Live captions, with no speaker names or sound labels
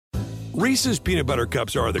Reese's peanut butter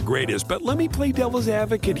cups are the greatest, but let me play devil's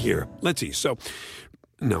advocate here. Let's see. So,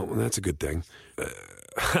 no, that's a good thing.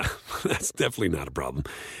 That's definitely not a problem.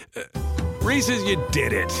 Reese's, you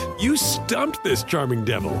did it. You stumped this charming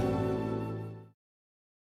devil.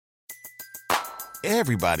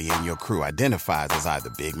 Everybody in your crew identifies as either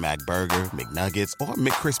Big Mac Burger, McNuggets, or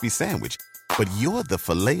McCrispy Sandwich. But you're the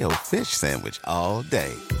Filet-O-Fish Sandwich all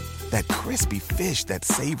day. That crispy fish, that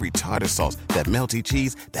savory tartar sauce, that melty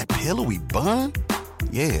cheese, that pillowy bun.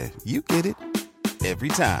 Yeah, you get it. Every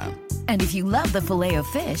time. And if you love the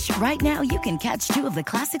Filet-O-Fish, right now you can catch two of the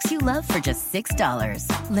classics you love for just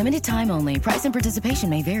 $6. Limited time only. Price and participation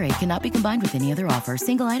may vary. Cannot be combined with any other offer.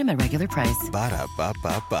 Single item at regular price.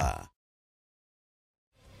 Ba-da-ba-ba-ba.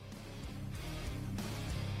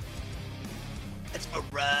 It's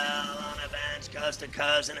Pharrell on a bench, coast to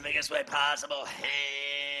coast, in the biggest way possible. Hanging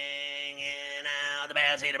out the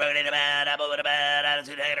bad seat, the booty, the bad apple with a bad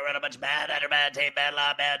attitude, hanging around a bunch of bad actor, bad tape, bad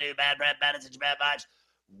law, bad dude, bad breath, bad attention, bad vibes.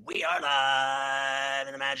 We are live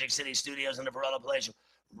in the Magic City Studios in the Pharrell Palatial,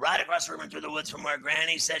 right across the room and through the woods from where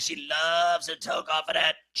Granny says she loves a toke off of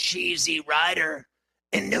that cheesy rider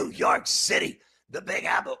in New York City. The Big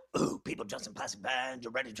Apple. Ooh, people just in plastic bags,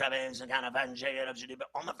 ready to travel in some kind of fashion, shake it up, should do, but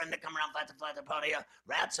all my friends that come around, flat to party,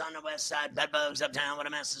 rats on the west side, bedbugs uptown, what a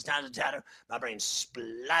mess, this time's a tatter. My brain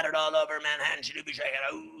splattered all over Manhattan, should do be shaking,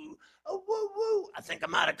 ooh, oh, woo, woo. I think I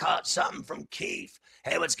might have caught something from Keith.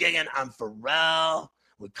 Hey, what's gigging? I'm Pharrell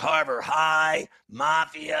with Carver High,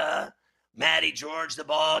 Mafia, Matty George, the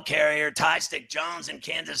ball carrier, Ty Stick Jones, and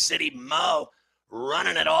Kansas City Mo.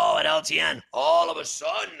 Running it all at LTN. All of a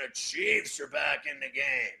sudden, the Chiefs are back in the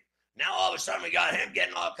game. Now, all of a sudden, we got him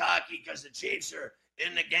getting all cocky because the Chiefs are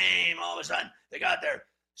in the game. All of a sudden, they got their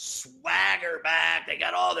swagger back. They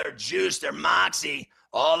got all their juice, their moxie.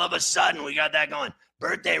 All of a sudden, we got that going.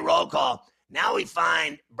 Birthday roll call. Now we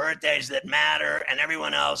find birthdays that matter, and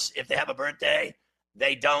everyone else, if they have a birthday,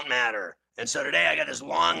 they don't matter. And so today, I got this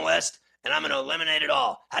long list, and I'm going to eliminate it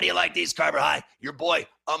all. How do you like these, Carver High? Your boy,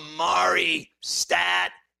 Amari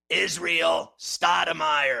Stat Israel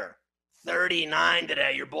Stoudemire. 39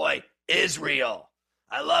 today, your boy, Israel.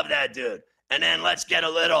 I love that dude. And then let's get a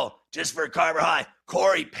little, just for Carver High,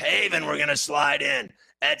 Corey Pavin, we're going to slide in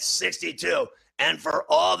at 62. And for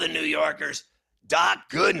all the New Yorkers,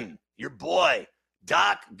 Doc Gooden, your boy,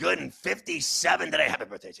 Doc Gooden, 57 today. Happy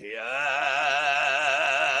birthday to you.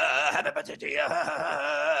 Happy birthday to you.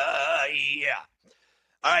 Yeah.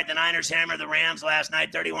 All right, the Niners hammered the Rams last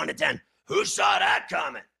night, 31-10. Who saw that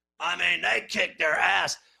coming? I mean, they kicked their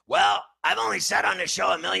ass. Well, I've only said on this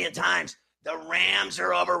show a million times, the Rams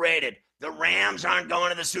are overrated. The Rams aren't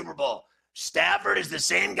going to the Super Bowl. Stafford is the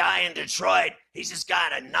same guy in Detroit. He's just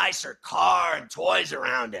got a nicer car and toys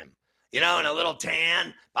around him, you know, and a little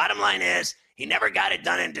tan. Bottom line is, he never got it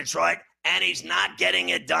done in Detroit, and he's not getting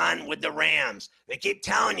it done with the Rams. They keep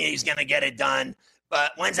telling you he's going to get it done,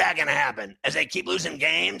 but when's that going to happen? As they keep losing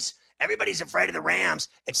games, everybody's afraid of the Rams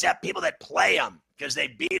except people that play them because they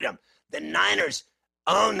beat them. The Niners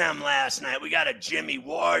owned them last night. We got a Jimmy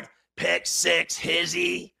Ward, pick six,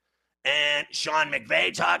 hizzy, and Sean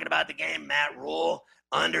McVay talking about the game. Matt Rule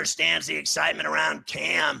understands the excitement around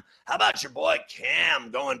Cam. How about your boy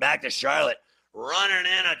Cam going back to Charlotte,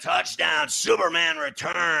 running in a touchdown? Superman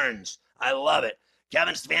returns. I love it.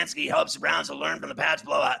 Kevin Stefanski hopes the Browns will learn from the Pats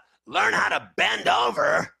blowout. Learn how to bend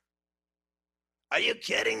over. Are you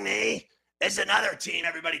kidding me? It's another team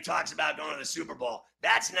everybody talks about going to the Super Bowl.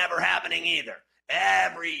 That's never happening either.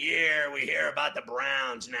 Every year we hear about the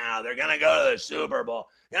Browns now. They're going to go to the Super Bowl.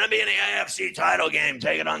 Going to be in the AFC title game,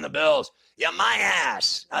 taking on the Bills. Yeah, my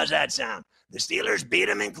ass. How's that sound? The Steelers beat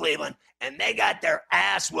them in Cleveland, and they got their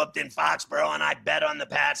ass whooped in Foxborough, and I bet on the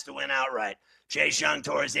Pats to win outright. Chase Young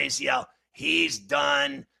tore his ACL. He's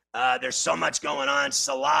done. There's so much going on.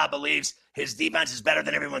 Salah believes his defense is better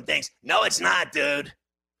than everyone thinks. No, it's not, dude.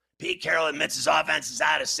 Pete Carroll admits his offense is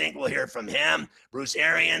out of sync. We'll hear from him. Bruce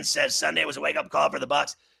Arians says Sunday was a wake-up call for the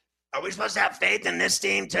Bucs. Are we supposed to have faith in this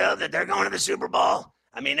team, too, that they're going to the Super Bowl?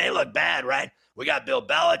 I mean, they look bad, right? We got Bill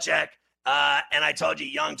Belichick. And I told you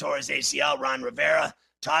Young tore his ACL. Ron Rivera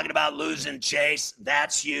talking about losing Chase.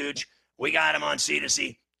 That's huge. We got him on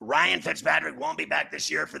C2C. Ryan Fitzpatrick won't be back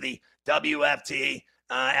this year for the WFT.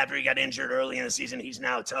 After he got injured early in the season, he's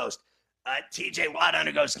now toast. TJ Watt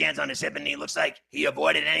undergoes scans on his hip and knee. Looks like he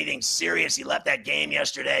avoided anything serious. He left that game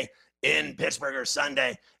yesterday in Pittsburgh or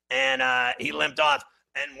Sunday, and he limped off.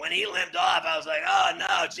 And when he limped off, I was like, oh,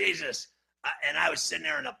 no, Jesus. And I was sitting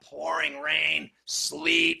there in the pouring rain,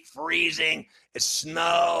 sleet, freezing,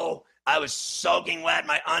 snow. I was soaking wet.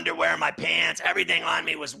 My underwear, my pants, everything on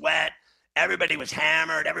me was wet. Everybody was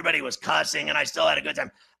hammered. Everybody was cussing, and I still had a good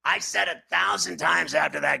time. I said 1,000 times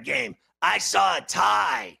after that game, I saw a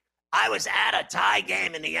tie. I was at a tie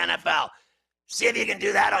game in the NFL. See if you can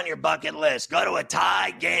do that on your bucket list. Go to a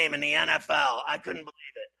tie game in the NFL. I couldn't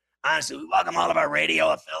believe it. Honestly, we welcome all of our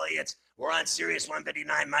radio affiliates. We're on Sirius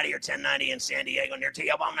 159, Mighty or 1090 in San Diego. Near to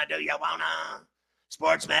you wanna do you wanna.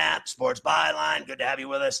 Sports Map, Sports Byline. Good to have you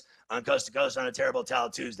with us on Coast to Coast on a Terrible Towel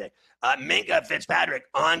Tuesday. Minka Fitzpatrick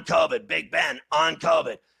on COVID. Big Ben on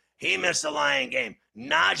COVID. He missed the Lion game.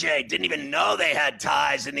 Najee didn't even know they had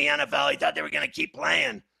ties in the NFL. He thought they were going to keep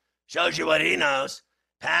playing. Shows you what he knows.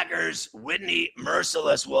 Packers, Whitney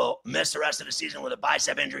Merciless will miss the rest of the season with a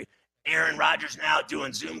bicep injury. Aaron Rodgers now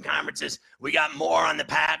doing Zoom conferences. We got more on the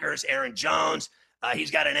Packers. Aaron Jones,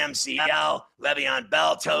 he's got an MCL. Le'Veon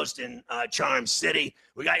Bell toast in Charm City.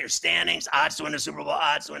 We got your standings, odds to win the Super Bowl,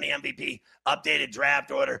 odds to win the MVP, updated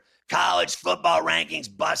draft order. College football rankings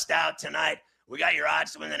bust out tonight. We got your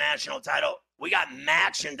odds to win the national title. We got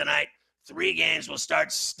Maction tonight. 3 games. We'll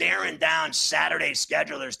start staring down Saturday's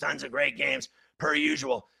schedule. There's tons of great games per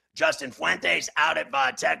usual. Justin Fuentes out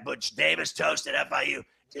at Tech. Butch Davis toast at FIU.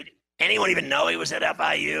 Did anyone even know he was at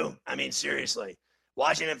FIU? I mean, seriously.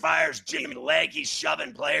 Washington fires Jimmy Lake. He's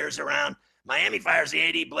shoving players around. Miami fires the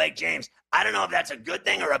AD Blake James. I don't know if that's a good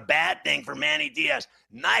thing or a bad thing for Manny Diaz.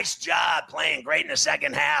 Nice job playing great in the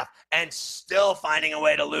second half and still finding a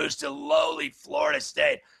way to lose to lowly Florida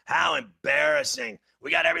State. How embarrassing. We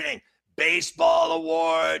got everything. Baseball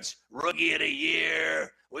awards, Rookie of the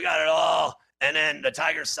Year. We got it all. And then the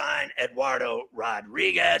Tigers sign Eduardo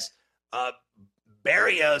Rodriguez.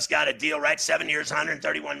 Barrios got a deal, right? 7 years,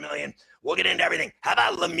 $131 million. We'll get into everything. How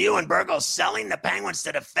about Lemieux and Burkle selling the Penguins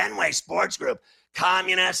to the Fenway Sports Group?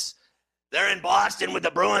 Communists. They're in Boston with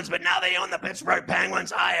the Bruins, but now they own the Pittsburgh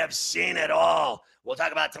Penguins. I have seen it all. We'll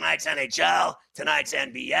talk about tonight's NHL, tonight's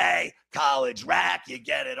NBA, college rack. You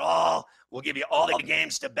get it all. We'll give you all the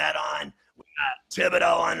games to bet on. We got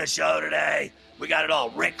Thibodeau on the show today. We got it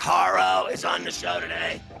all. Rick Haro is on the show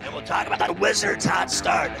today. And we'll talk about the Wizards' hot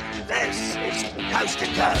start. This is Coast to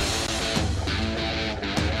Coast.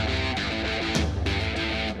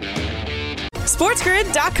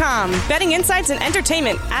 SportsGrid.com. Betting insights and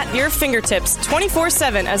entertainment at your fingertips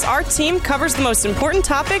 24/7 as our team covers the most important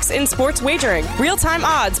topics in sports wagering. Real-time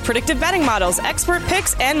odds, predictive betting models, expert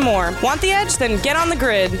picks, and more. Want the edge? Then get on the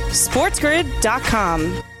grid.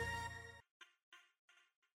 SportsGrid.com.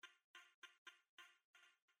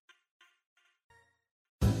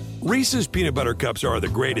 Reese's peanut butter cups are the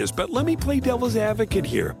greatest, but let me play devil's advocate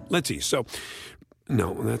here. Let's see. So,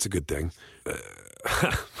 no, that's a good thing.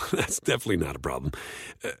 That's definitely not a problem.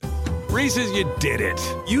 Reese's, you did it.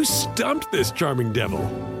 You stumped this charming devil.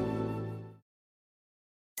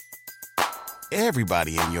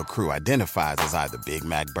 Everybody in your crew identifies as either Big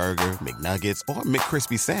Mac Burger, McNuggets, or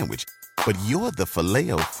McCrispy Sandwich. But you're the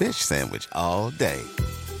Filet-O-Fish Sandwich all day.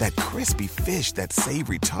 That crispy fish, that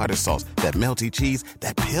savory tartar sauce, that melty cheese,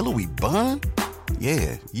 that pillowy bun.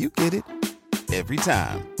 Yeah, you get it. Every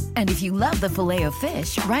time. And if you love the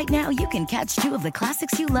Filet-O-Fish, right now you can catch 2 of the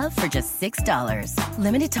classics you love for just $6.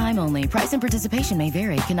 Limited time only. Price and participation may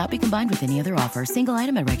vary. Cannot be combined with any other offer. Single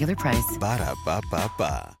item at regular price.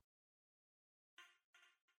 Ba-da-ba-ba-ba.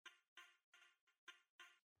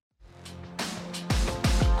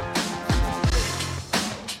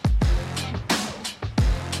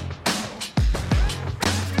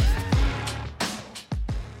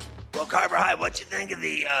 Carver High, what'd you think of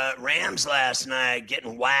the Rams last night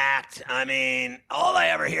getting whacked? I mean, all I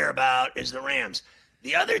ever hear about is the Rams.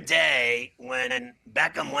 The other day when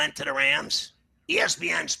Beckham went to the Rams,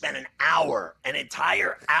 ESPN spent an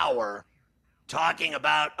entire hour talking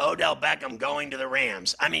about Odell Beckham going to the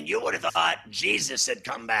Rams. I mean, you would have thought Jesus had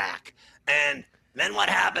come back. And then what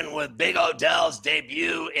happened with Big Odell's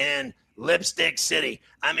debut in Lipstick City?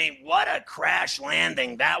 I mean, what a crash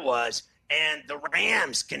landing that was. And the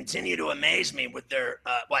Rams continue to amaze me with their,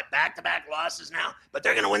 back-to-back losses now? But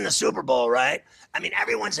they're going to win the Super Bowl, right? I mean,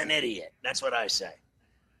 everyone's an idiot. That's what I say.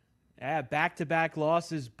 Yeah, back-to-back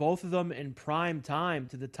losses, both of them in prime time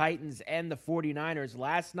to the Titans and the 49ers.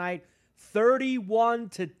 Last night,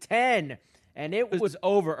 31-10, and it was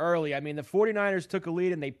over early. I mean, the 49ers took a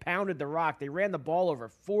lead, and they pounded the rock. They ran the ball over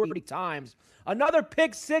 40 times. Another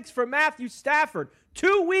pick six for Matthew Stafford.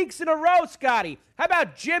 2 weeks in a row, Scotty. How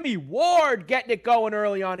about Jimmy Ward getting it going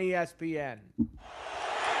early on ESPN?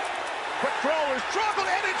 Quick throw is dribbled,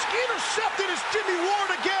 and it's intercepted. It's Jimmy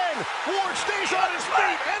Ward again. Ward stays on his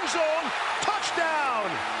feet. End zone. Touchdown.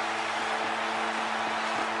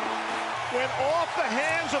 Went off the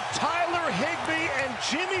hands of Tyler Higbee, and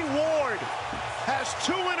Jimmy Ward has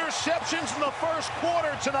 2 interceptions in the first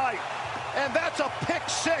quarter tonight. and that's a pick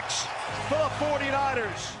six for the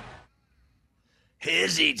 49ers.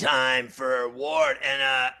 Hizzy time for Ward and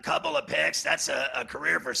a couple of picks. That's a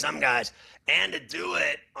career for some guys. And to do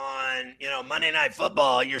it on, Monday Night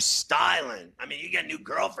Football, you're styling. I mean, you get new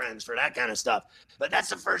girlfriends for that kind of stuff. But that's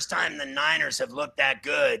the first time the Niners have looked that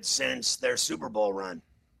good since their Super Bowl run.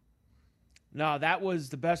 No, that was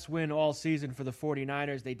the best win all season for the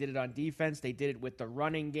 49ers. They did it on defense. They did it with the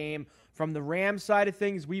running game. From the Rams side of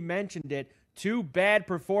things, we mentioned it. 2 bad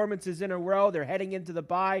performances in a row. They're heading into the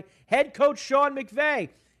bye. Head coach Sean McVay,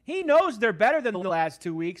 he knows they're better than the last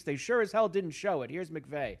 2 weeks. They sure as hell didn't show it. Here's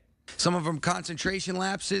McVay. Some of them concentration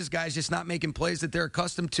lapses, guys just not making plays that they're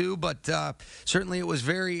accustomed to, but certainly it was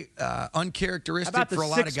very uncharacteristic for a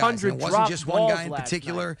lot of guys. And it wasn't just one guy in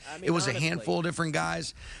particular. It was honestly a handful of different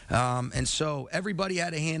guys. And so everybody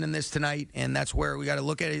had a hand in this tonight, and that's where we got to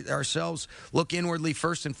look at it ourselves, look inwardly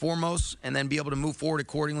first and foremost, and then be able to move forward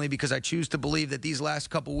accordingly, because I choose to believe that these last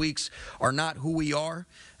couple weeks are not who we are.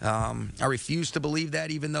 I refuse to believe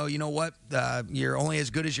that, even though, you know what, you're only as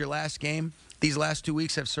good as your last game. These last 2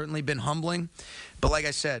 weeks have certainly been humbling. But like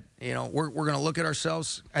I said, we're going to look at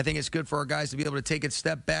ourselves. I think it's good for our guys to be able to take a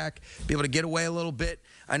step back, be able to get away a little bit.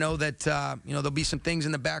 I know that, there'll be some things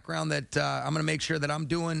in the background that I'm going to make sure that I'm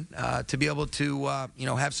doing to be able to,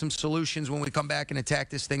 have some solutions when we come back and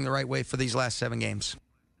attack this thing the right way for these last 7 games.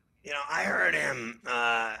 I heard him,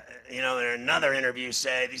 in another interview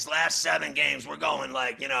say these last 7 games, we're going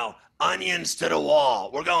like, onions to the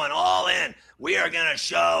wall. We're going all in. We are going to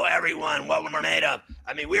show everyone what we're made of.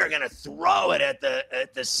 I mean, we are going to throw it at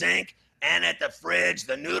the sink and at the fridge,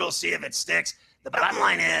 the noodles, see if it sticks. The bottom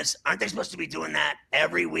line is, aren't they supposed to be doing that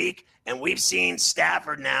every week? And we've seen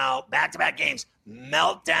Stafford now, back-to-back games,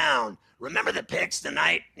 melt down. Remember the picks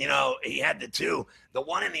tonight? He had the 2. The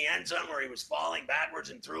one in the end zone where he was falling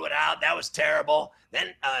backwards and threw it out. That was terrible.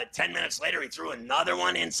 Then 10 minutes later, he threw another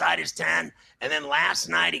one inside his 10. And then last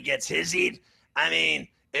night, he gets hizzied. I mean,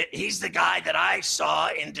 he's the guy that I saw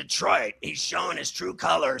in Detroit. He's showing his true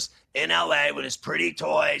colors in L.A. with his pretty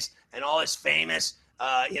toys and all his famous,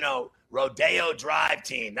 Rodeo Drive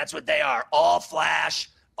team. That's what they are. All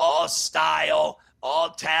flash, all style,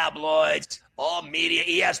 all tabloids, all media.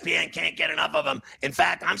 ESPN can't get enough of them. In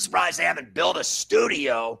fact, I'm surprised they haven't built a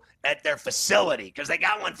studio at their facility, because they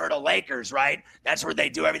got one for the Lakers, right? That's where they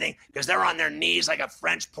do everything, because they're on their knees like a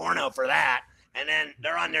French porno for that. And then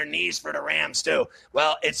they're on their knees for the Rams too.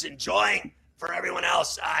 Well, it's enjoying for everyone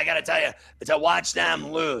else. I got to tell you, to watch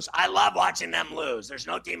them lose. I love watching them lose. There's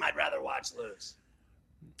no team I'd rather watch lose.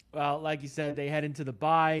 Well, like you said, they head into the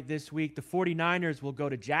bye this week. The 49ers will go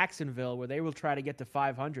to Jacksonville, where they will try to get to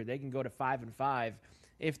 500. They can go to 5-5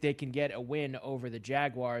 if they can get a win over the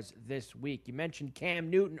Jaguars this week. You mentioned Cam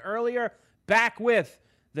Newton earlier, back with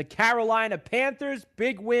the Carolina Panthers.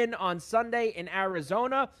 Big win on Sunday in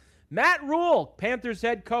Arizona. Matt Rule, Panthers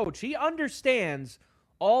head coach, he understands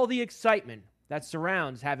all the excitement that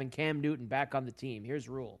surrounds having Cam Newton back on the team. Here's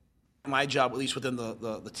Rule. My job, at least within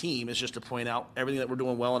the team, is just to point out everything that we're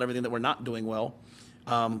doing well and everything that we're not doing well.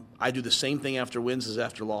 I do the same thing after wins as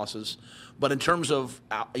after losses. But in terms of,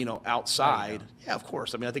 outside, yeah, of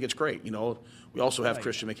course. I mean, I think it's great. We also have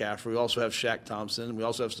Christian McCaffrey. We also have Shaq Thompson. We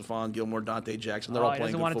also have Stephon Gilmore, Dante Jackson. They're all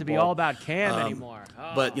playing good football. He doesn't want it to be all about Cam anymore.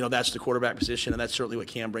 Oh. But, that's the quarterback position, and that's certainly what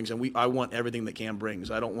Cam brings. And I want everything that Cam brings.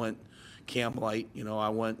 I don't want Cam light. I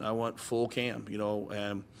want full Cam,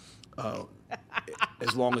 and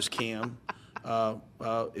as long as Cam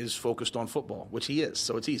is focused on football, which he is,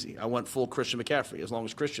 so it's easy. I want full Christian McCaffrey, as long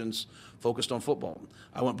as Christian's focused on football.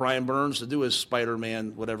 I want Brian Burns to do his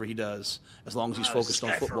Spider-Man, whatever he does, as long as he's focused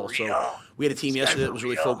on football. So we had a team yesterday that was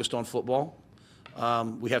really focused on football.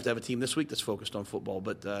 We have to have a team this week that's focused on football,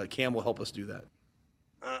 but Cam will help us do that.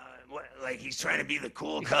 Like he's trying to be the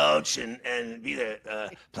cool coach and be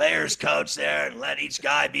the players' coach there and let each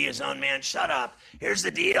guy be his own man. Shut up. Here's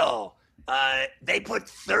the deal. They put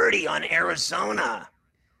 30 on Arizona.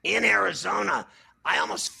 In Arizona. I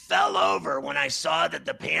almost fell over when I saw that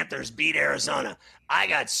the Panthers beat Arizona. I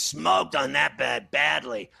got smoked on that bet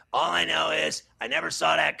badly. All I know is I never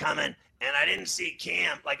saw that coming, and I didn't see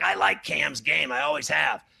Cam. Like, I like Cam's game. I always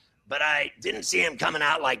have. But I didn't see him coming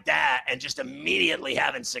out like that and just immediately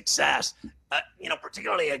having success,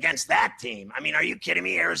 particularly against that team. I mean, are you kidding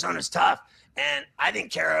me? Arizona's tough. And I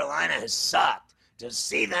think Carolina has sucked. To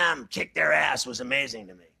see them kick their ass was amazing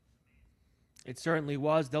to me. It certainly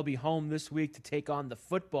was. They'll be home this week to take on the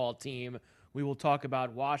football team. We will talk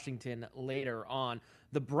about Washington later on.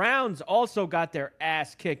 The Browns also got their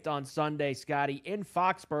ass kicked on Sunday, Scotty, in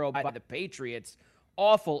Foxborough by the Patriots.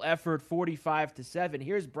 Awful effort, 45-7.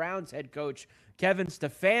 Here's Browns head coach Kevin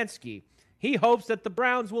Stefanski. he hopes that the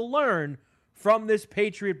Browns will learn from this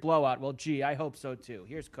Patriot blowout. Well, gee, I hope so too.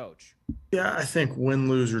 Here's Coach. Yeah, I think win,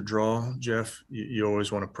 lose, or draw, Jeff, you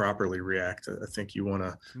always want to properly react. I think you want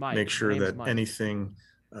to make sure that anything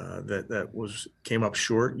that came up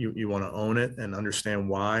short, you want to own it and understand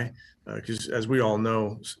why. Because as we all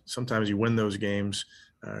know, sometimes you win those games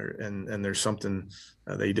and there's something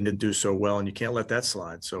that you didn't do so well, and you can't let that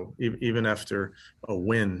slide. So even after a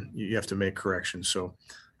win, you have to make corrections. So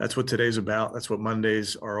that's what today's about. That's what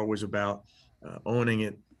Mondays are always about, owning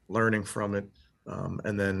it, learning from it,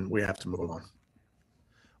 and then we have to move on.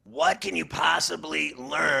 What can you possibly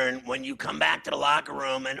learn when you come back to the locker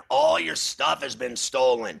room and all your stuff has been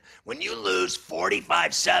stolen? When you lose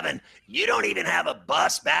 45-7, you don't even have a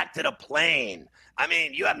bus back to the plane. I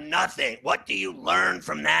mean, you have nothing. What do you learn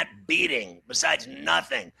from that beating besides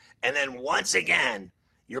nothing? And then once again,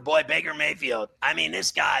 your boy Baker Mayfield. I mean,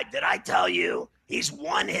 this guy, did I tell you, he's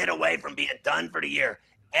one hit away from being done for the year.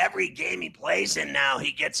 Every game he plays in now,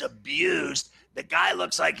 he gets abused. The guy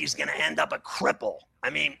looks like he's going to end up a cripple. I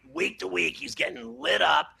mean, week to week, he's getting lit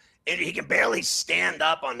up, and he can barely stand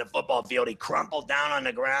up on the football field. He crumpled down on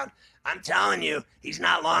the ground. I'm telling you, he's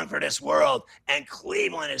not long for this world, and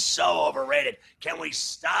Cleveland is so overrated. Can we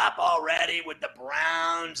stop already with the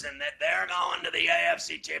Browns and that they're going to the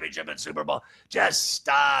AFC Championship and Super Bowl? Just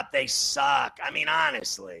stop. They suck. I mean,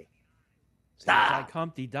 honestly. Stop. It's like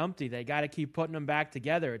Humpty Dumpty. They got to keep putting them back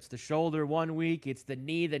together. It's the shoulder one week. It's the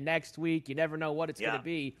knee the next week. You never know what it's going to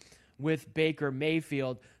be with Baker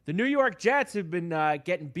Mayfield. The New York Jets have been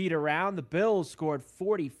getting beat around. The Bills scored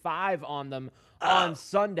 45 on them on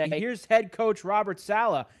Sunday. Here's head coach Robert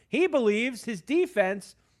Saleh. He believes his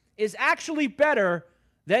defense is actually better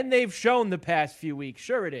than they've shown the past few weeks.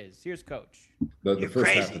 Sure it is. Here's Coach. The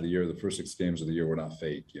first half of the year, the first 6 games of the year were not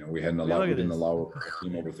fake. You know, we didn't allow a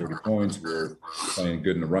team over 30 points. We were playing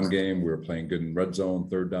good in the run game. We were playing good in red zone,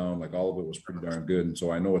 third down. Like, all of it was pretty darn good. And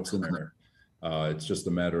so I know it's in there. It's just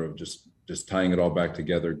a matter of just tying it all back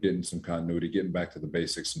together, getting some continuity, getting back to the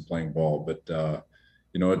basics and playing ball. But,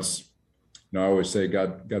 I always say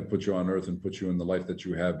God put you on earth and put you in the life that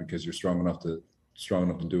you have because you're strong enough to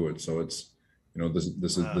do it. So it's, this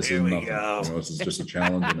is nothing. This is just a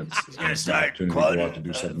challenge, and it's an opportunity to go out to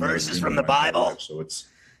do something. Verses from the Bible. So this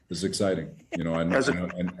is exciting.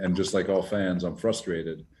 And just like all fans, I'm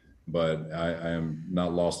frustrated, but I am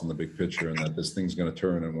not lost in the big picture, and that this thing's going to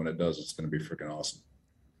turn, and when it does, it's going to be freaking awesome.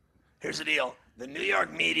 Here's the deal. The New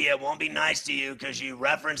York media won't be nice to you because you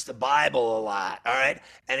reference the Bible a lot, all right?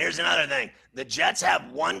 And here's another thing. The Jets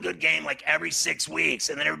have one good game like every 6 weeks,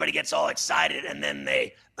 and then everybody gets all excited, and then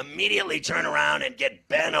they immediately turn around and get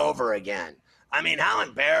bent over again. I mean, how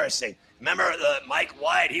embarrassing. Remember Mike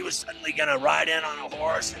White? He was suddenly going to ride in on a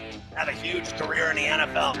horse and have a huge career in the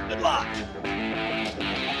NFL. Good luck.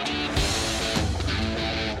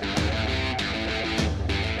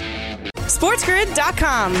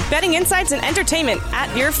 SportsGrid.com. Betting insights and entertainment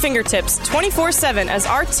at your fingertips 24/7 as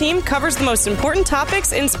our team covers the most important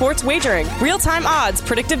topics in sports wagering. Real-time odds,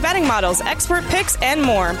 predictive betting models, expert picks, and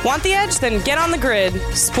more. Want the edge? Then get on the grid.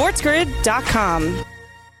 SportsGrid.com.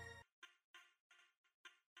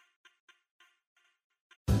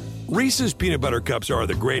 Reese's Peanut Butter Cups are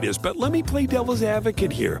the greatest, but let me play devil's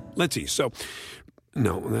advocate here. Let's see. So,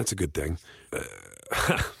 no, that's a good thing.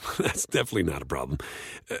 That's definitely not a problem.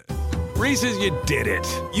 Reese's, you did it.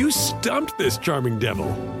 You stumped this charming devil.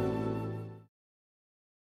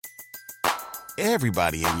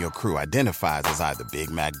 Everybody in your crew identifies as either Big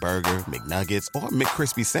Mac Burger, McNuggets, or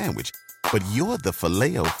McCrispy Sandwich. But you're the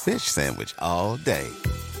Filet-O-Fish Sandwich all day.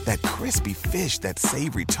 That crispy fish, that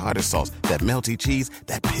savory tartar sauce, that melty cheese,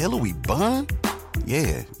 that pillowy bun.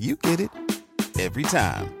 Yeah, you get it. Every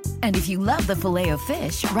time. And if you love the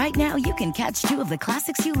Filet-O-Fish, right now you can catch 2 of the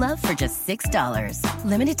classics you love for just $6.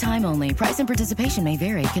 Limited time only. Price and participation may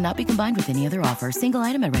vary. Cannot be combined with any other offer. Single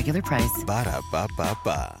item at regular price.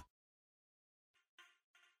 Ba-da-ba-ba-ba.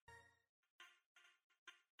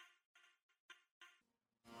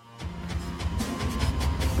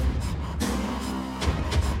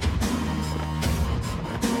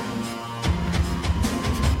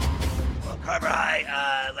 Carver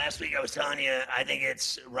High, last week I was telling you, I think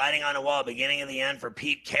it's writing on the wall, beginning of the end for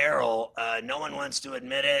Pete Carroll. No one wants to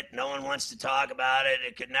admit it. No one wants to talk about it.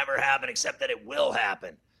 It could never happen, except that it will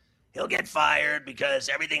happen. He'll get fired because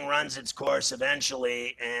everything runs its course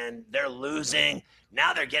eventually, and they're losing.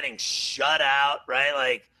 Now they're getting shut out,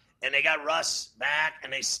 right? And they got Russ back,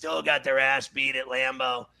 and they still got their ass beat at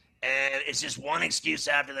Lambeau. And it's just one excuse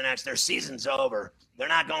after the next. Their season's over. They're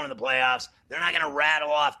not going to the playoffs. They're not going to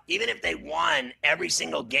rattle off. Even if they won every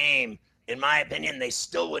single game, in my opinion, they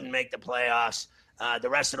still wouldn't make the playoffs. the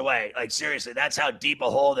rest of the way. Like, seriously, that's how deep a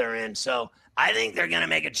hole they're in. So I think they're going to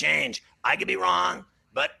make a change. I could be wrong,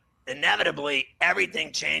 but inevitably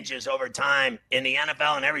everything changes over time in the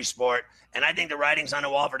NFL and every sport. And I think the writing's on the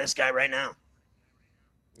wall for this guy right now.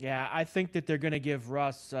 Yeah, I think that they're going to give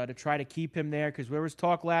Russ to try to keep him there because there was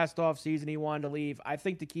talk last offseason he wanted to leave. I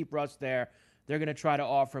think to keep Russ there, they're going to try to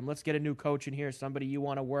offer him, let's get a new coach in here, somebody you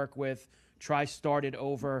want to work with, try start it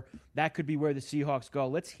over. That could be where the Seahawks go.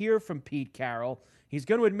 Let's hear from Pete Carroll. He's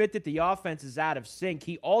going to admit that the offense is out of sync.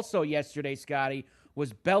 He also yesterday, Scotty,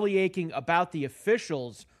 was belly aching about the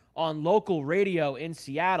officials on local radio in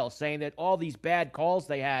Seattle, saying that all these bad calls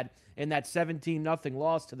they had in that 17-0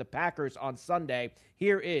 loss to the Packers on Sunday.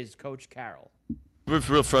 Here is Coach Carroll. We're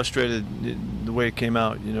real frustrated the way it came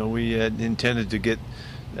out. You know, we had intended to get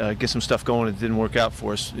some stuff going. It didn't work out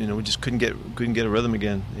for us. You know, we just couldn't get a rhythm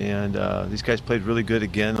again. And these guys played really good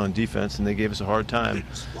again on defense, and they gave us a hard time.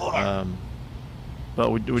 But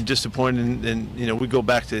we're disappointed, and you know, we go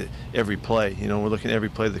back to every play. You know, we're looking at every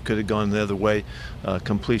play that could have gone the other way,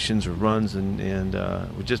 completions or runs, and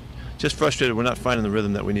we're just frustrated. We're not finding the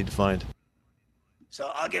rhythm that we need to find. So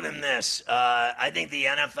I'll give him this. I think the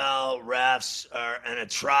NFL refs are an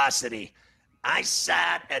atrocity. I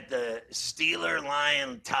sat at the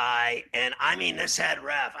Steeler-Lion tie, and I mean, this head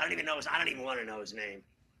ref, I don't even want to know his name.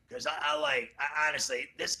 Because I honestly,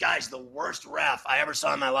 this guy's the worst ref I ever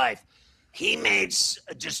saw in my life. He made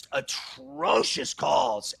just atrocious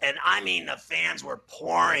calls. And I mean, the fans were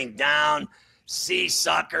pouring down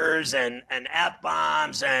C-suckers and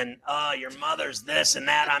F-bombs and, your mother's this and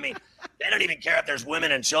that. I mean, they don't even care if there's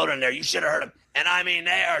women and children there. You should have heard them. And I mean,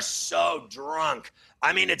 they are so drunk.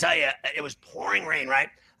 I mean, to tell you, it was pouring rain, right?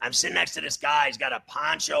 I'm sitting next to this guy. He's got a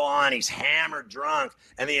poncho on. He's hammered drunk.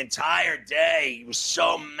 And the entire day, he was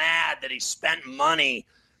so mad that he spent money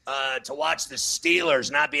to watch the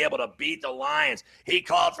Steelers not be able to beat the Lions. He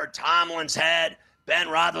called for Tomlin's head, Ben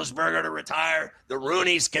Roethlisberger to retire, the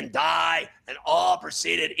Rooneys can die, and all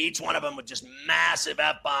proceeded, each one of them with just massive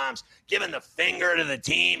F-bombs, giving the finger to the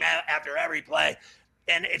team after every play.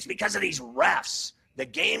 And it's because of these refs. The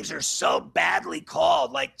games are so badly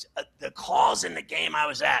called. Like the calls in the game I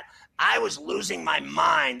was at, I was losing my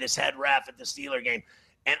mind, this head ref at the Steeler game.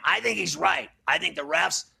 And I think he's right. I think the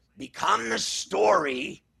refs become the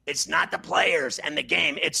story. It's not the players and the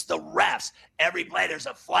game. It's the refs. Every play, there's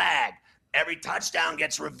a flag. Every touchdown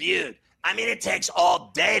gets reviewed. I mean, it takes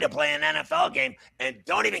all day to play an NFL game, and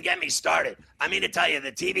don't even get me started. I mean, to tell you,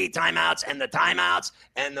 the TV timeouts and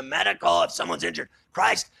the medical if someone's injured.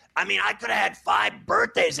 Christ, I mean, I could have had 5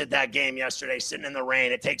 birthdays at that game yesterday sitting in the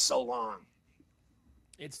rain. It takes so long.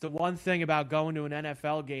 It's the one thing about going to an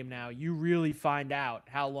NFL game now. You really find out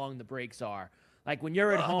how long the breaks are. Like when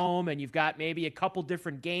you're at home and you've got maybe a couple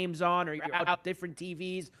different games on or you're out different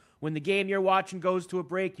TVs, when the game you're watching goes to a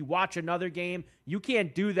break, you watch another game. You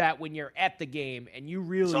can't do that when you're at the game, and you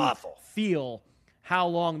really feel how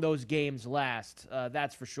long those games last.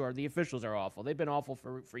 That's for sure. The officials are awful. They've been awful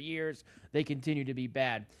for years. They continue to be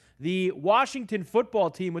bad. The Washington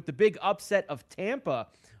football team with the big upset of Tampa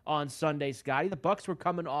on Sunday, Scotty. The Bucs were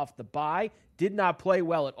coming off the bye. Did not play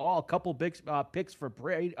well at all. A couple big picks for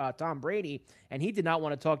Tom Brady, and he did not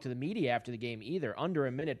want to talk to the media after the game either. Under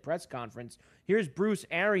a minute press conference. Here's Bruce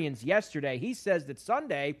Arians yesterday. He says that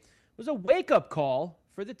Sunday was a wake-up call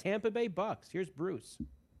for the Tampa Bay Bucs. Here's Bruce.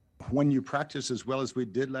 When you practice as well as we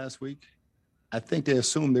did last week, I think they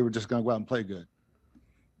assumed they were just going to go out and play good.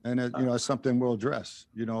 And, it's something we'll address.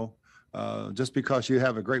 Just because you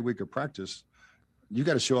have a great week of practice, you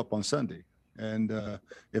got to show up on Sunday. And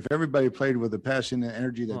if everybody played with the passion and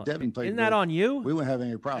energy that Devin played, isn't that on you? We wouldn't have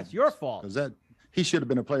any problems. That's your fault. Because he should have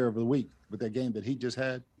been a player of the week with that game that he just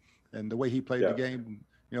had, and the way he played the game.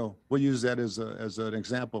 We'll use that as an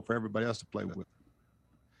example for everybody else to play with.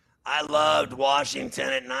 I loved Washington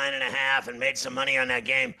at 9.5 and made some money on that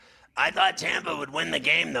game. I thought Tampa would win the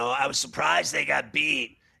game, though. I was surprised they got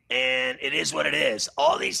beat. And it is what it is.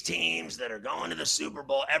 All these teams that are going to the Super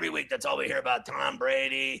Bowl every week, that's all we hear about, Tom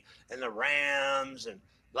Brady and the Rams and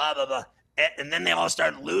blah, blah, blah. And then they all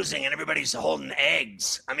start losing and everybody's holding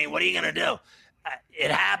eggs. I mean, what are you going to do?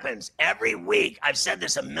 It happens every week. I've said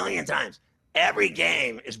this a million times. Every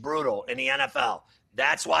game is brutal in the NFL.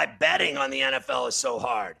 That's why betting on the NFL is so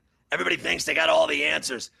hard. Everybody thinks they got all the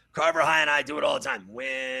answers. Carver High and I do it all the time.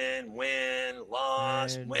 Win,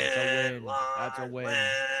 loss, win, loss. That's a win.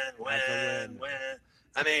 Win.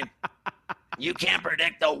 I mean, you can't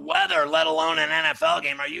predict the weather, let alone an NFL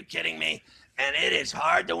game. Are you kidding me? And it is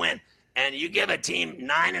hard to win. And you give a team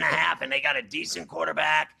 9.5 and they got a decent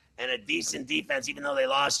quarterback and a decent defense, even though they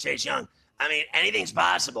lost Chase Young. I mean, anything's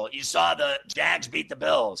possible. You saw the Jags beat the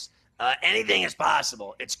Bills. Anything is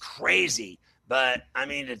possible. It's crazy. But I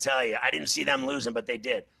mean to tell you, I didn't see them losing, but they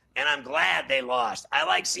did. And I'm glad they lost. I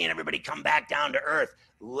like seeing everybody come back down to earth,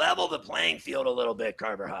 level the playing field a little bit,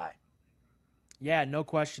 Carver High. Yeah, no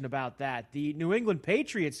question about that. The New England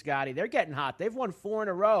Patriots, Scotty, they're getting hot. They've won 4 in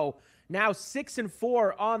a row. Now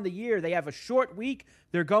 6-4 on the year. They have a short week.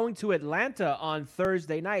 They're going to Atlanta on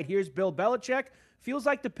Thursday night. Here's Bill Belichick. Feels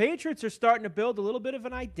like the Patriots are starting to build a little bit of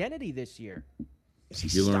an identity this year.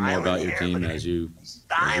 You learn more about your team as you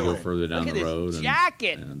go further down the road.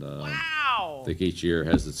 Jacket. Wow. I think each year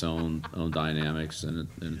has its own dynamics and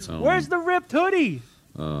its own. Where's the ripped hoodie?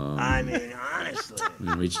 I mean, honestly.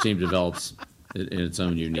 Each team develops in its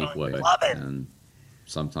own unique way. Love it. And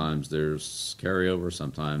sometimes there's carryover,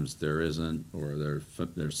 sometimes there isn't, or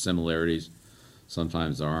there's similarities.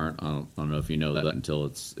 Sometimes there aren't. I don't know if you know that until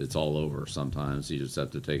it's all over. Sometimes you just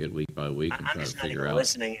have to take it week by week and try to figure out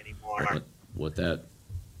listening anymore. What that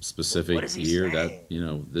specific year, that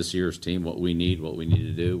this year's team, what we need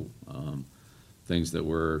to do, things that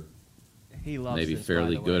we're maybe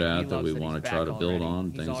fairly good at that we want to try to build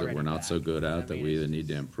on, things that we're not so good at that we either need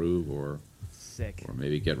to improve or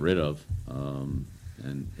maybe get rid of,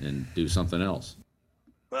 and do something else.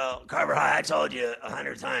 Well, Carver High, I told you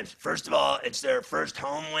 100 times. First of all, it's their first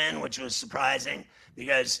home win, which was surprising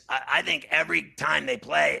because I think every time they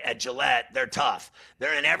play at Gillette, they're tough.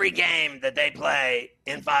 They're in every game that they play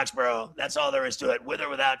in Foxborough. That's all there is to it, with or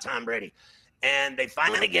without Tom Brady. And they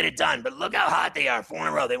finally get it done. But look how hot they are, 4 in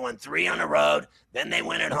a row. They won 3 on the road. Then they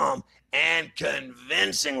win at home, and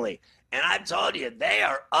convincingly. And I've told you, they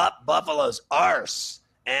are up Buffalo's arse.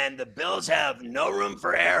 And the Bills have no room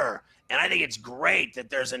for error. And I think it's great that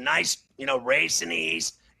there's a nice, race in the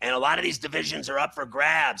East, and a lot of these divisions are up for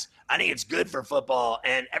grabs. I think it's good for football.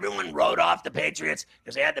 And everyone wrote off the Patriots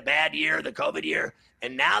because they had the bad year, the COVID year,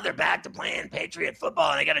 and now they're back to playing Patriot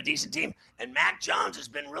football, and they got a decent team. And Mac Jones has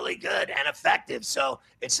been really good and effective. So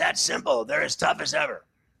it's that simple. They're as tough as ever.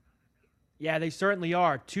 Yeah, they certainly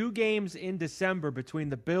are. 2 games in December between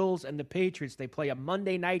the Bills and the Patriots. They play a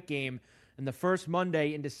Monday night game. And the first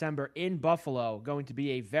Monday in December in Buffalo, going to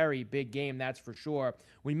be a very big game, that's for sure.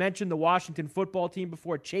 We mentioned the Washington football team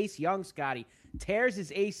before. Chase Young, Scotty, tears his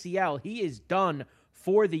ACL. He is done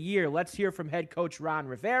for the year. Let's hear from head coach Ron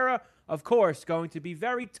Rivera. Of course, going to be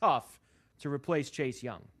very tough to replace Chase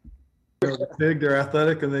Young. They're big, they're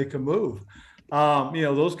athletic, and they can move.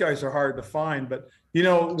 Those guys are hard to find, but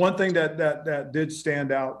one thing that did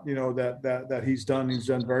stand out, that he's done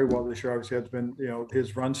very well this year, obviously, has been,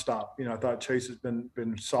 his run stop. I thought Chase has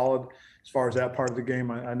been solid as far as that part of the game.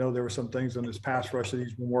 I know there were some things in his pass rush that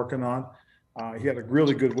he's been working on. He had a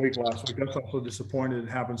really good week last week. That's also disappointed it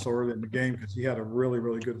happened so early in the game because he had a really,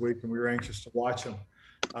 really good week, and we were anxious to watch him.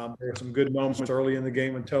 There were some good moments early in the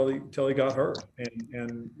game until he got hurt,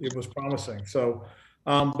 and it was promising. So,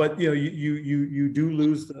 but you do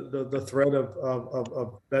lose the threat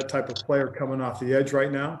of that type of player coming off the edge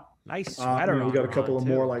right now. Nice sweater. We got a couple of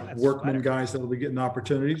more workman guys that'll be getting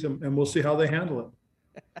opportunities, and we'll see how they handle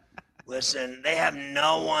it. Listen, they have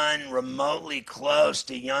no one remotely close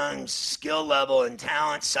to Young's skill level and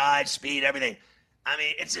talent, size, speed, everything. I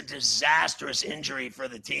mean, it's a disastrous injury for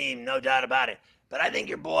the team, no doubt about it. But I think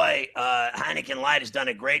your boy, Heineken Light, has done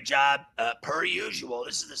a great job, per usual.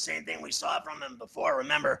 This is the same thing we saw from him before.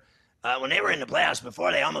 Remember, when they were in the playoffs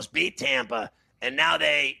before, they almost beat Tampa. And now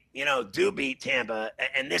they, do beat Tampa.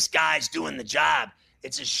 And this guy's doing the job.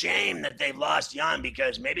 It's a shame that they've lost Young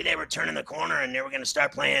because maybe they were turning the corner and they were going to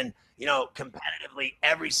start playing, competitively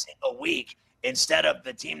every single week instead of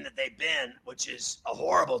the team that they've been, which is a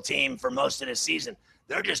horrible team for most of the season.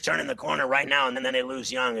 They're just turning the corner right now, and then they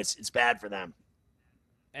lose Young. It's bad for them.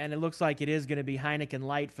 And it looks like it is going to be Heineken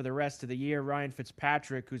Light for the rest of the year. Ryan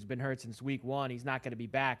Fitzpatrick, who's been hurt since week 1, he's not going to be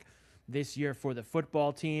back this year for the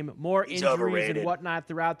football team. More injuries overrated and whatnot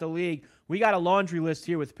throughout the league. We got a laundry list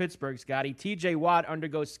here with Pittsburgh, Scotty. TJ Watt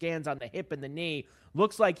undergoes scans on the hip and the knee.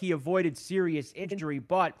 Looks like he avoided serious injury,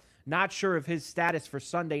 but not sure of his status for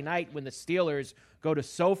Sunday night when the Steelers go to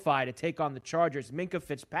SoFi to take on the Chargers. Minkah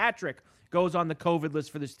Fitzpatrick goes on the COVID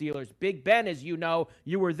list for the Steelers. Big Ben, as you know,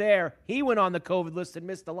 you were there. He went on the COVID list and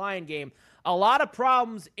missed the Lion game. A lot of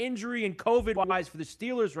problems, injury and COVID-wise for the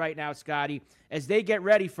Steelers right now, Scotty, as they get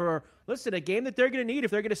ready for, a game that they're going to need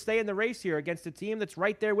if they're going to stay in the race here against a team that's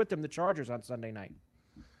right there with them, the Chargers, on Sunday night.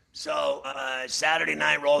 So Saturday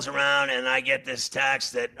night rolls around, and I get this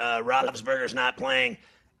text that Roethlisberger's not playing.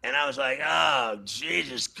 And I was like, oh,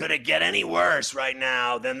 Jesus, could it get any worse right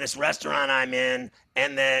now than this restaurant I'm in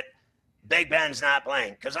and that Big Ben's not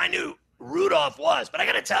playing? Because I knew Rudolph was. But I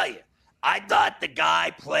got to tell you, I thought the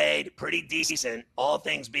guy played pretty decent, all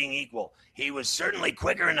things being equal. He was certainly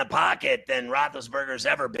quicker in the pocket than Roethlisberger's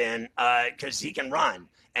ever been because he can run.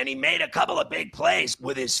 And he made a couple of big plays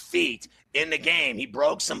with his feet in the game. He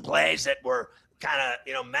broke some plays that were kind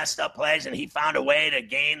of, messed up plays, and he found a way to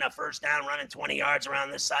gain a first down running 20 yards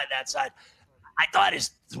around this side, that side. I thought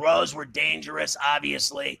his throws were dangerous,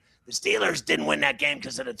 obviously. The Steelers didn't win that game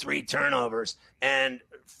because of the 3 turnovers. And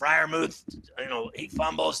Freiermuth, he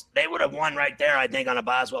fumbles. They would have won right there, I think, on a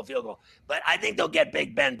Boswell field goal. But I think they'll get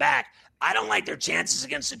Big Ben back. I don't like their chances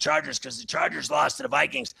against the Chargers because the Chargers lost to the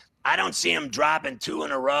Vikings. I don't see them dropping 2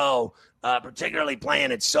 in a row, particularly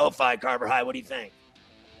playing at SoFi, Carver High. What do you think?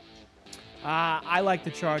 I like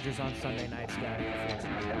the Chargers on Sunday night, Scotty.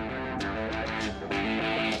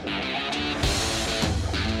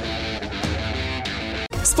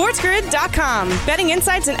 SportsGrid.com. Betting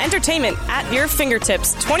insights and entertainment at your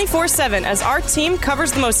fingertips 24/7 as our team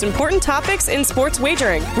covers the most important topics in sports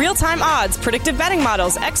wagering. Real-time odds, predictive betting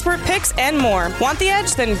models, expert picks, and more. Want the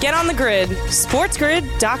edge? Then get on the grid.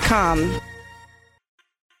 SportsGrid.com.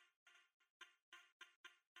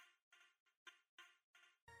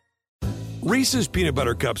 Reese's Peanut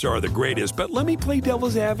Butter Cups are the greatest, but let me play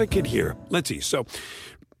devil's advocate here. Let's see. So,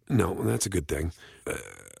 no, that's a good thing.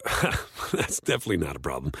 That's definitely not a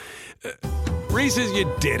problem. Reese's,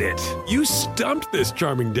 you did it. You stumped this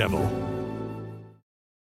charming devil.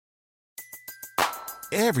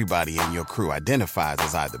 Everybody in your crew identifies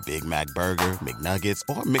as either Big Mac Burger, McNuggets,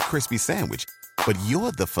 or McCrispy Sandwich. But